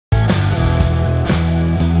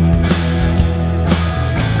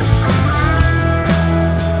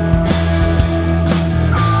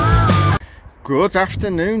Good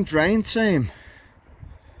afternoon, drain team.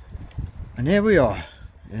 And here we are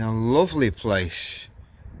in a lovely place.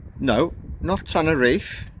 No, not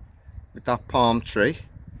Tenerife with that palm tree,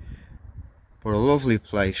 but a lovely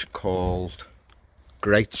place called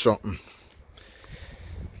Great Sutton.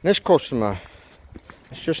 This customer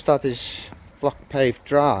has just had his block paved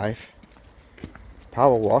drive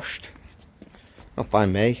power washed, not by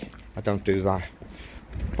me, I don't do that,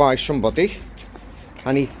 by somebody,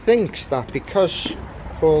 and he thinks that because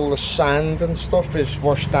all the sand and stuff is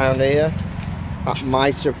washed down here, that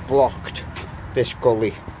might have blocked this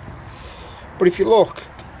gully. But if you look,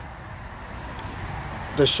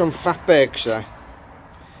 there's some Fatbergs there,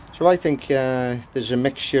 so I think there's a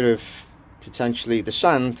mixture of potentially the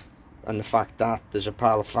sand and the fact that there's a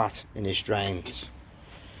pile of fat in his drains.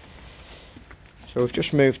 So we've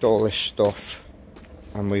just moved all this stuff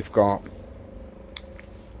and we've got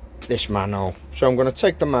this manhole. So I'm going to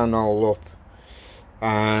take the manhole up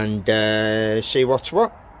and see what's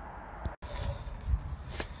what.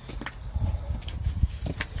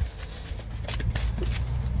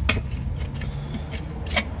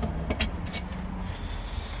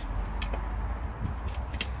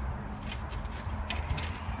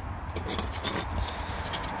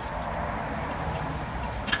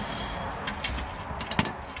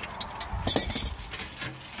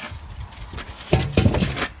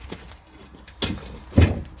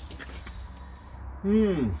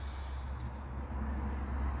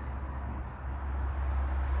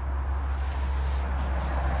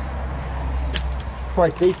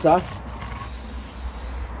 Quite deep that.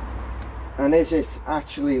 And is it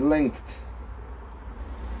actually linked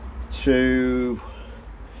to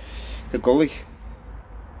the gully?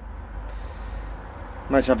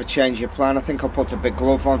 Might have a change of plan. I think I'll put the big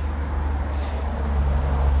glove on.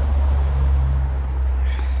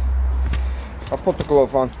 I'll put the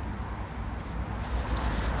glove on.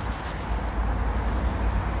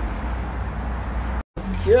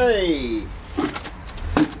 Okay,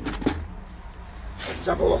 let's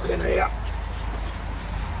have a look in here.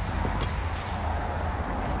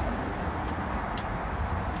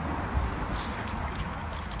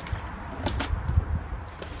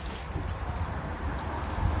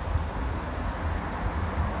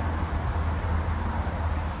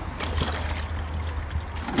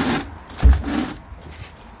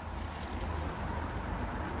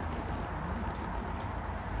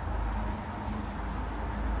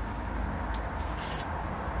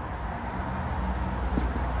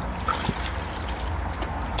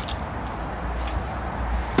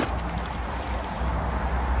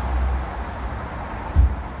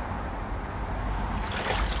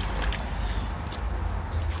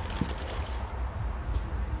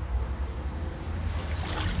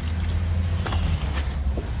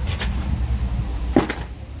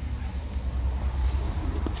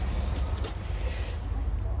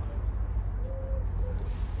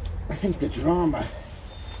 I think the drama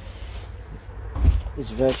is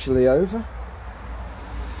virtually over.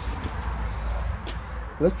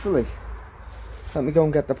 Literally. Let me go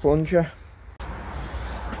and get the plunger.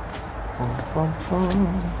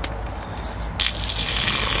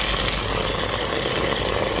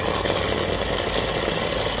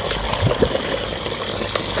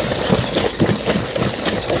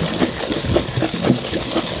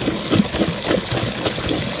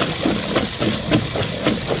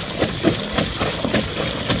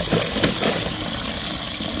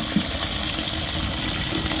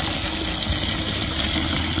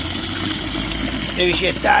 Who's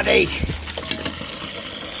your daddy?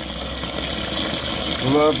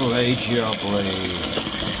 Lovely jubbly.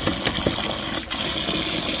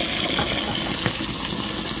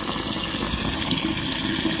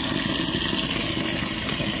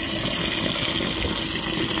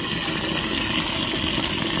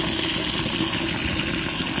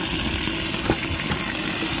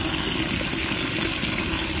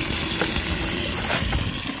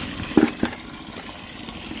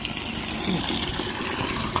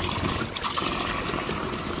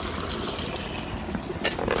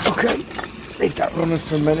 Okay, leave that running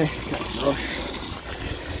for a minute, get a brush.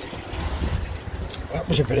 That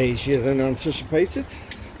was a bit easier than anticipated.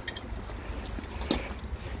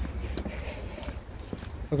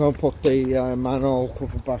 I'm going to put the manhole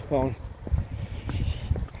cover back on.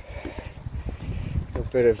 A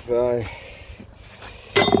bit of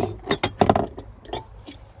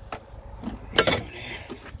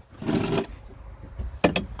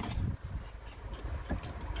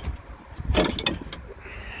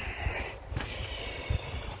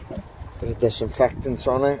disinfectants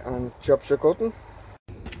on it and jobs are good.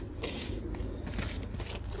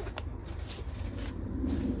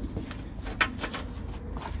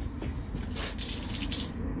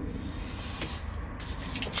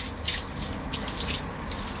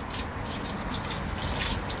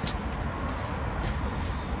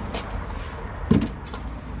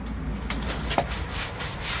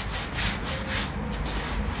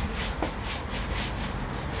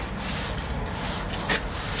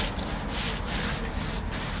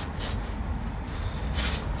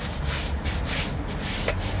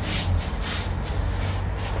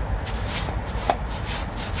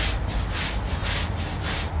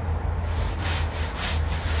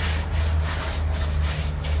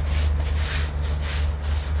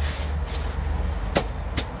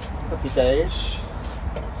 happy days.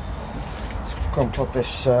 Let's go and put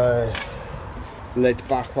this lid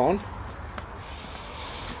back on.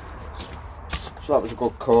 So that was a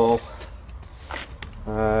good call.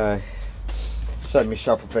 Saved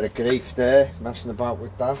myself a bit of grief there, messing about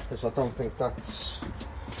with that, because I don't think that's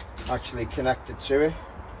actually connected to it.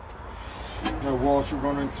 No water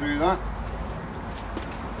running through that.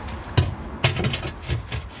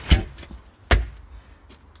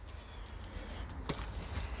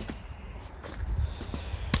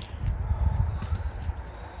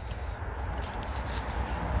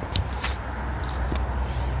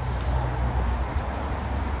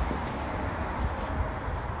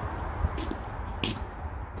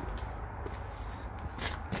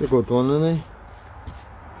 It's a good one, isn't it?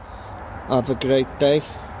 Have a great day.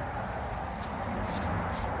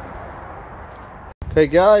 Okay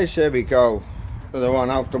guys, here we go. Another one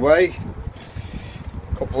out the way.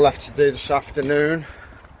 A couple left to do this afternoon.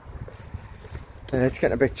 It's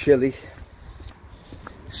getting a bit chilly.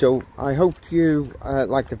 So I hope you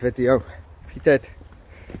liked the video. If you did,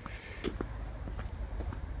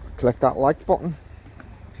 click that like button.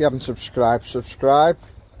 If you haven't subscribed, subscribe.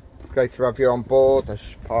 Great to have you on board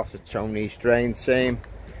as part of Tony's drain team.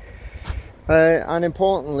 And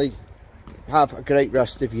importantly, have a great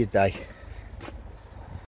rest of your day.